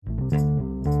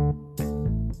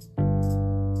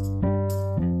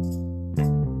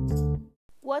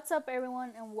What's up,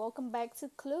 everyone, and welcome back to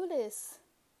Clueless.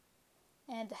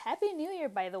 And Happy New Year,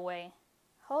 by the way.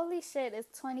 Holy shit,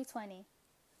 it's 2020.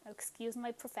 Excuse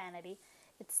my profanity.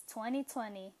 It's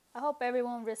 2020. I hope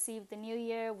everyone received the new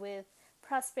year with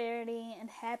prosperity and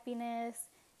happiness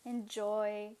and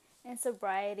joy and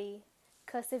sobriety.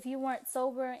 Because if you weren't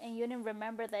sober and you didn't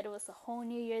remember that it was a whole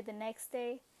new year the next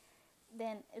day,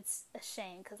 then it's a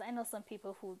shame. Because I know some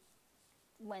people who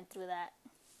went through that.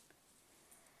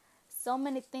 So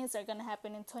many things are going to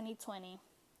happen in 2020.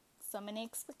 So many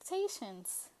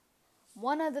expectations.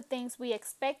 One of the things we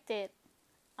expected,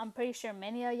 I'm pretty sure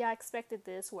many of y'all expected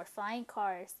this, were flying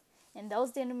cars. And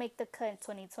those didn't make the cut in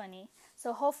 2020.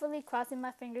 So hopefully, crossing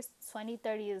my fingers,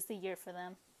 2030 is the year for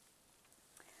them.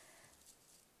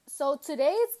 So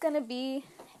today it's going to be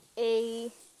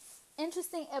a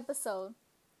interesting episode.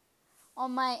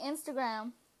 On my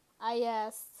Instagram, I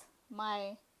asked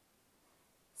my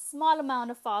small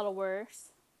amount of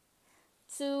followers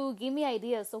to give me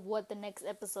ideas of what the next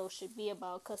episode should be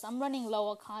about, because I'm running low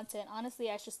on content. Honestly,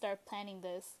 I should start planning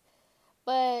this.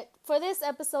 But for this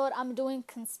episode, I'm doing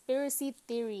conspiracy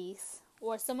theories,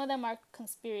 or some of them are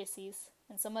conspiracies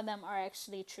and some of them are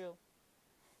actually true.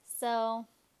 So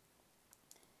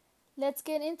let's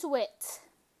get into it.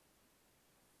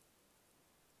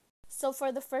 So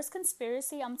for the first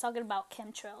conspiracy, I'm talking about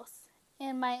chemtrails.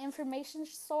 And my information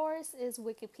source is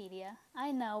Wikipedia.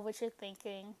 I know what you're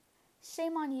thinking.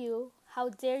 Shame on you. How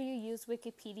dare you use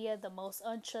Wikipedia, the most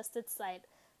untrusted site?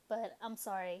 But I'm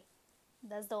sorry.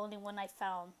 That's the only one I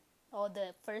found. Or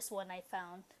the first one I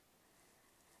found.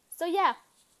 So yeah.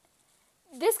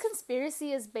 This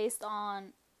conspiracy is based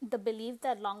on the belief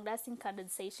that long-lasting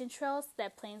condensation trails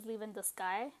that planes leave in the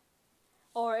sky.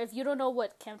 Or if you don't know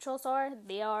what chemtrails are,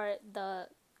 they are the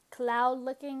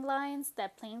cloud-looking lines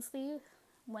that planes leave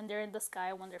when they're in the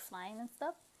sky, when they're flying and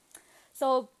stuff.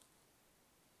 So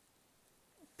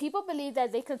people believe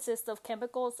that they consist of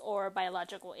chemicals or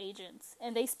biological agents,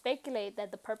 and they speculate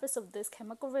that the purpose of this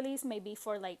chemical release may be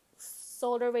for like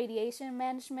solar radiation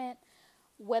management,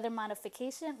 weather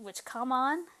modification, which, come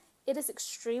on, it is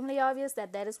extremely obvious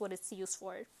that that is what it's used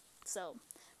for. So,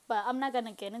 but I'm not going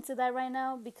to get into that right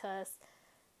now because,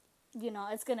 you know,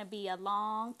 it's going to be a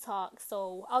long talk.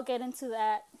 So I'll get into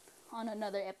that on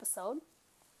another episode.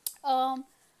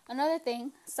 Another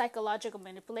thing, psychological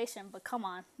manipulation, but come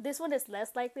on, this one is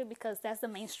less likely because that's the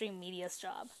mainstream media's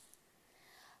job.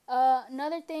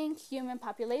 Another thing, human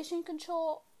population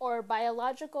control or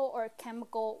biological or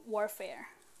chemical warfare.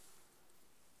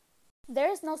 There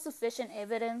is no sufficient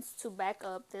evidence to back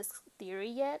up this theory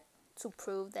yet to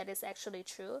prove that it's actually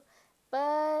true,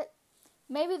 but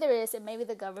maybe there is, and maybe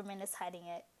the government is hiding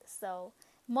it. So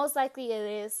most likely it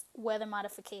is weather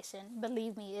modification.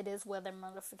 Believe me, it is weather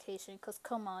modification. Because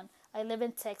come on, I live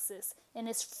in Texas and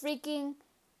it's freaking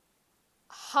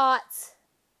hot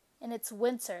and it's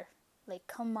winter. Like,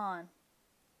 come on.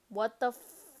 What the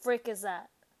frick is that?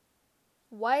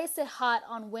 Why is it hot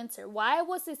on winter? Why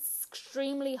was it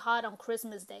extremely hot on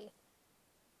Christmas Day?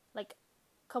 Like,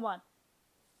 come on.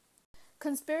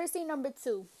 Conspiracy number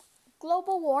 2.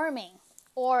 Global warming.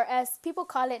 Or as people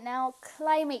call it now,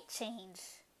 climate change.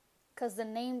 Because the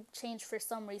name changed for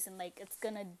some reason. Like, it's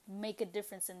going to make a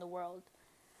difference in the world.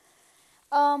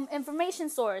 Information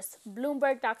source,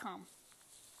 Bloomberg.com.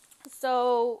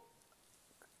 So,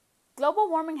 global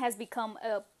warming has become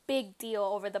a big deal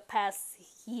over the past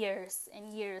years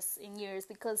and years and years.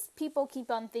 Because people keep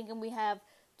on thinking we have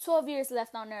 12 years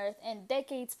left on Earth. And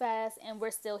decades pass and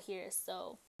we're still here.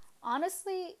 So,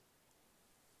 honestly,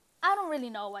 I don't really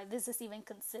know why this is even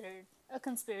considered a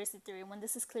conspiracy theory when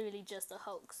this is clearly just a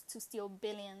hoax to steal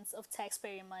billions of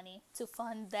taxpayer money to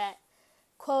fund that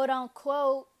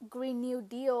quote-unquote Green New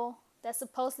Deal that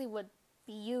supposedly would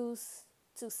be used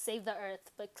to save the earth,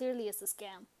 but clearly it's a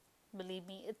scam. Believe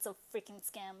me, it's a freaking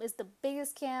scam. It's the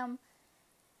biggest scam.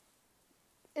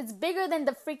 It's bigger than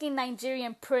the freaking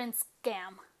Nigerian prince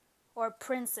scam or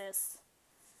princess.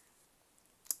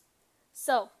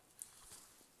 So,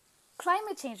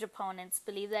 climate change opponents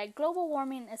believe that global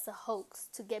warming is a hoax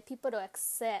to get people to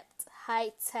accept higher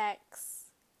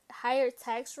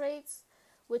tax rates,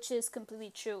 which is completely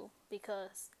true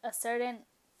because a certain,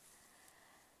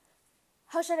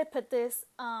 how should I put this,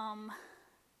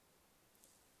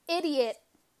 idiot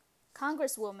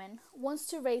congresswoman wants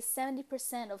to raise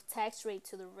 70% of tax rate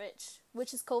to the rich,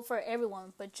 which is code for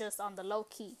everyone, but just on the low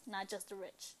key, not just the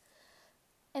rich.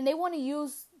 And they want to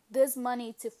use this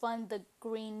money to fund the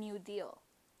Green New Deal,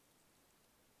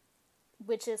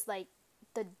 which is like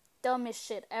the dumbest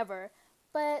shit ever.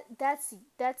 But that's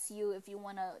you if you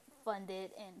want to fund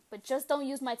it, and but just don't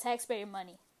use my taxpayer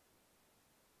money.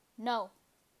 No.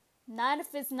 Not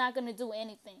if it's not going to do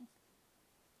anything.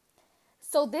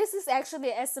 So this is actually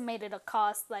estimated a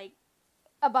cost like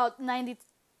about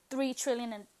 93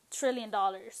 trillion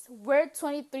dollars. We're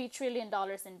 23 trillion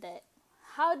dollars in debt.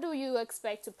 How do you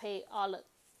expect to pay all of,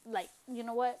 like, you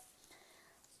know what?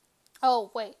 Oh,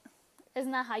 wait. It's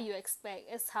not how you expect.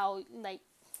 It's how, like,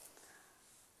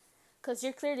 because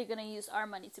you're clearly going to use our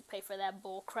money to pay for that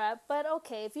bull crap. But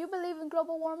okay, if you believe in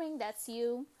global warming, that's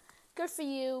you. Good for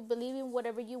you. Believe in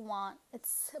whatever you want.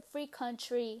 It's a free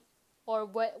country, or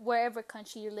wherever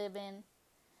country you live in.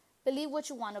 Believe what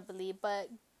you want to believe. But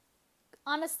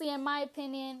honestly, in my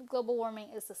opinion, global warming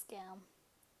is a scam.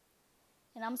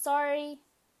 And I'm sorry.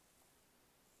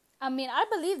 I mean, I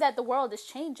believe that the world is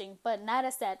changing, but not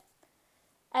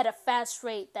at a fast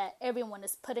rate that everyone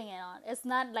is putting it on. It's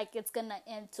not like it's gonna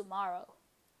end tomorrow.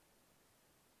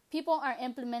 People are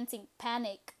implementing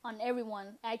panic on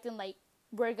everyone, acting like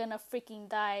we're gonna freaking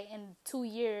die in 2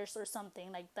 years or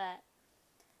something like that.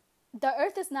 The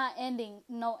earth is not ending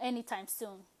anytime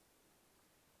soon.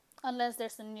 Unless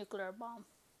there's a nuclear bomb.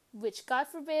 Which, God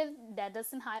forbid, that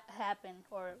doesn't happen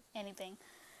or anything.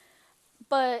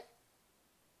 But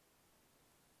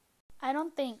I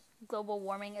don't think global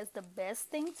warming is the best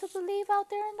thing to believe out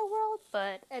there in the world.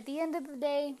 But at the end of the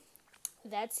day,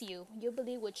 that's you. You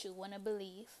believe what you want to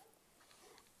believe.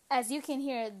 As you can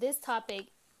hear, this topic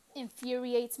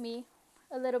infuriates me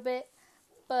a little bit.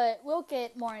 But we'll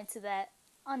get more into that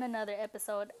on another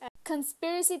episode.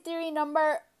 Conspiracy theory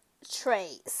number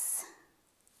trace.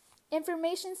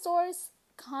 Information source,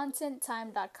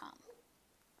 contenttime.com.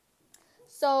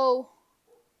 So,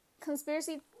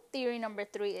 conspiracy theory number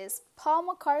 3 is Paul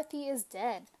McCartney is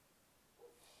dead.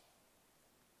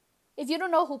 If you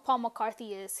don't know who Paul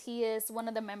McCartney is, he is one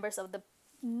of the members of the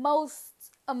most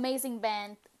amazing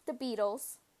band, the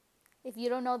Beatles. If you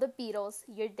don't know the Beatles,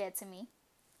 you're dead to me.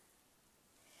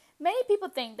 Many people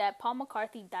think that Paul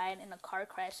McCartney died in a car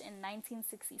crash in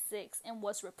 1966 and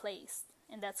was replaced.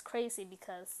 And that's crazy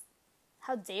because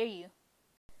how dare you?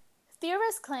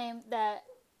 Theorists claim that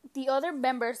the other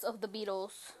members of the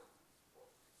Beatles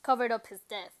covered up his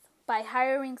death by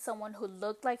hiring someone who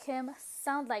looked like him,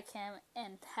 sounded like him,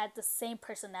 and had the same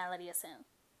personality as him.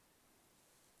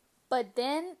 But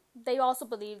then they also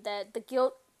believe that the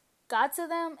guilt got to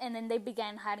them, and then they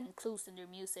began hiding clues in their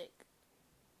music.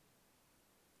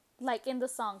 Like in the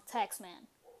song Taxman,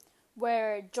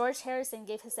 where George Harrison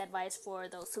gave his advice for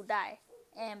those who die.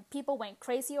 And people went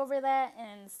crazy over that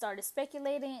and started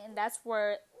speculating, and that's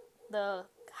where the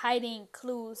hiding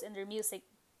clues in their music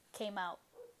came out.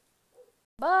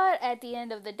 But at the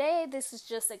end of the day, this is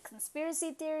just a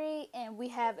conspiracy theory, and we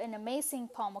have an amazing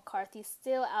Paul McCartney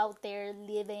still out there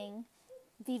living,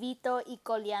 vivito y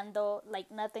coleando, like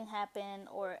nothing happened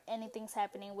or anything's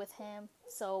happening with him.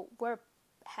 So we're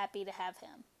happy to have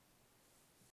him.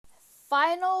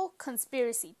 Final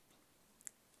conspiracy.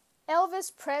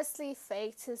 Elvis Presley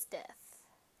faked his death.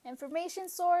 Information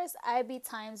source,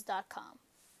 ibtimes.com.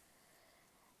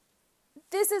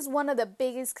 This is one of the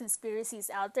biggest conspiracies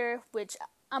out there, which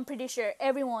I'm pretty sure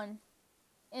everyone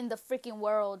in the freaking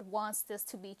world wants this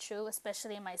to be true,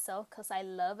 especially myself, because I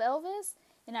love Elvis,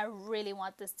 and I really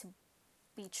want this to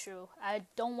be true. I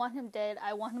don't want him dead.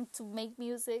 I want him to make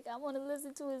music. I want to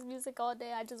listen to his music all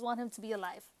day. I just want him to be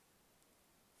alive.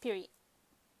 Period.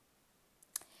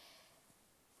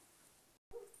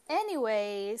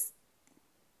 Anyways,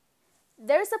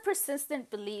 there's a persistent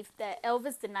belief that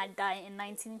Elvis did not die in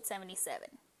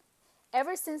 1977.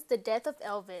 Ever since the death of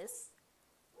Elvis,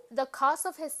 the cause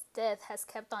of his death has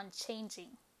kept on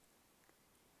changing.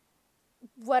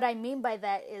 What I mean by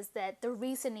that is that the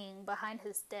reasoning behind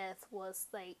his death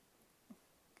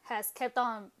has kept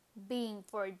on being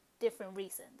for different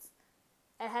reasons.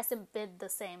 It hasn't been the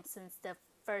same since the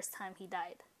first time he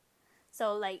died.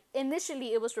 So,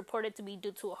 initially it was reported to be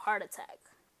due to a heart attack.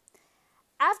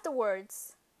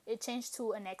 Afterwards, it changed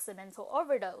to an accidental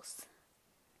overdose.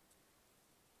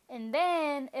 And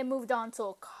then it moved on to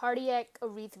a cardiac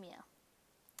arrhythmia.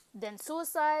 Then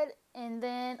suicide, and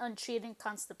then untreated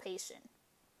constipation.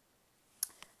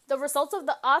 The results of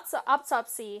the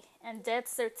autopsy and death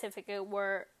certificate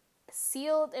were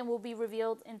sealed and will be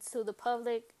revealed into the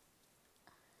public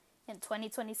in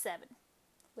 2027.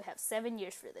 We have 7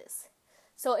 years for this.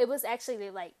 So it was actually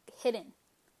hidden.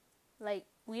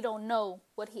 We don't know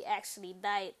what he actually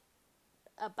died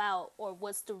about or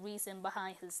what's the reason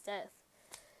behind his death.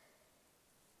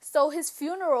 So his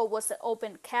funeral was an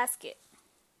open casket.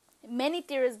 Many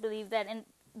theorists believe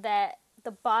that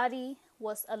the body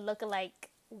was a lookalike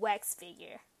wax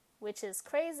figure which is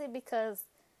crazy because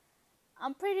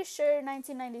I'm pretty sure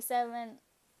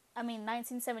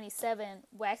 1977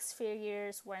 wax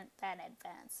figures weren't that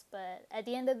advanced. But at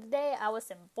the end of the day, I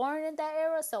wasn't born in that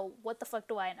era, so what the fuck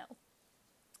do I know?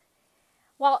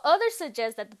 While others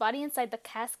suggest that the body inside the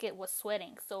casket was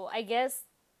sweating, so I guess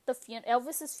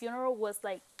Elvis's funeral was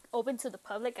like open to the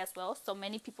public as well, so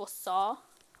many people saw,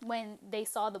 when they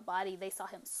saw the body, they saw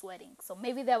him sweating. So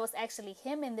maybe that was actually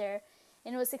him in there,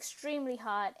 and it was extremely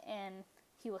hot and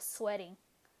he was sweating.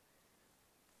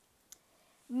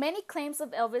 Many claims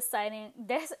of Elvis sighting,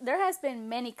 there has been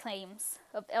many claims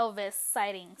of Elvis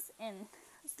sightings. In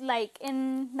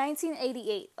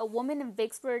 1988, a woman in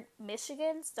Vicksburg,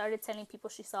 Michigan started telling people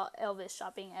she saw Elvis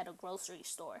shopping at a grocery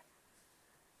store.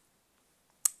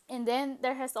 And then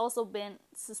there has also been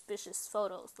suspicious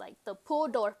photos, like the pool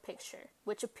door picture,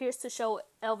 which appears to show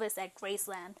Elvis at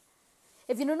Graceland.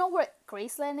 If you don't know where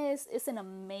Graceland is, it's an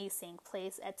amazing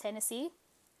place at Tennessee.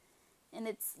 And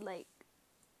it's like,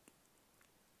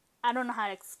 I don't know how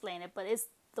to explain it, but it's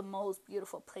the most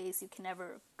beautiful place you can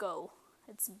ever go.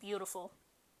 It's beautiful.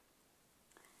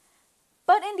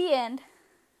 But in the end,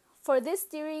 for this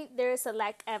theory, there's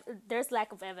lack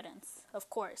of evidence, of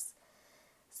course.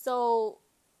 So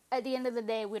at the end of the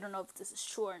day, we don't know if this is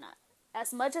true or not.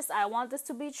 As much as I want this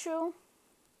to be true,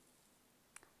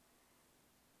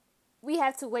 we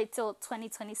have to wait till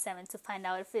 2027 to find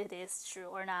out if it is true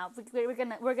or not.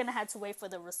 We're gonna have to wait for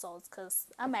the results, because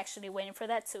I'm actually waiting for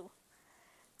that too.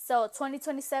 So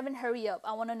 2027, hurry up!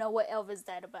 I want to know what Elvis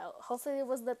died about. Hopefully it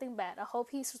was nothing bad. I hope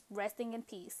he's resting in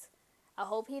peace. I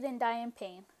hope he didn't die in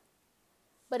pain.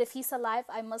 But if he's alive,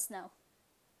 I must know,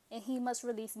 and he must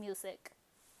release music.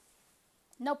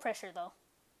 No pressure though.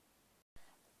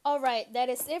 Alright, that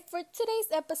is it for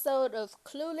today's episode of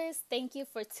Clueless. Thank you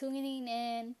for tuning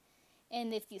in.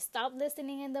 And if you stop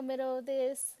listening in the middle of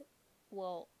this,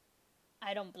 well,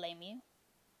 I don't blame you.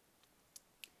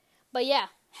 But yeah,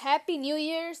 Happy New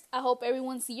Year's. I hope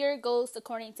everyone's year goes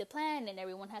according to plan and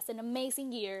everyone has an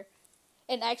amazing year.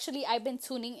 And actually, I've been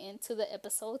tuning into the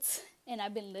episodes and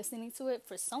I've been listening to it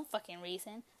for some fucking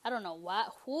reason. I don't know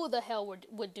who the hell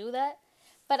would do that.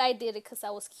 But I did it because I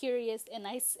was curious, and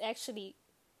I actually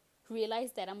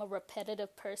realized that I'm a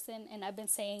repetitive person and I've been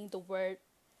saying the word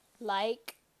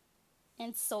like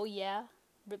and so yeah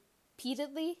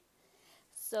repeatedly.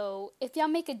 So if y'all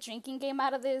make a drinking game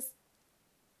out of this,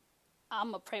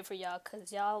 I'ma pray for y'all,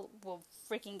 because y'all will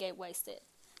freaking get wasted.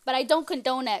 But I don't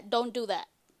condone that. Don't do that.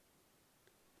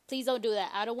 Please don't do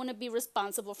that. I don't want to be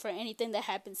responsible for anything that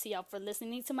happens to y'all for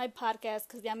listening to my podcast,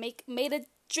 because y'all made a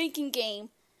drinking game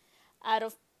out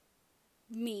of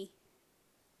me.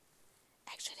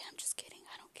 Actually, I'm just kidding.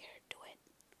 I don't care. Do it.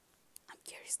 I'm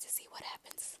curious to see what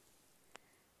happens.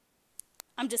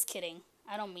 I'm just kidding.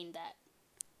 I don't mean that.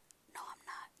 No, I'm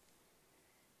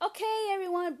not. Okay,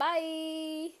 everyone.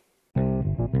 Bye.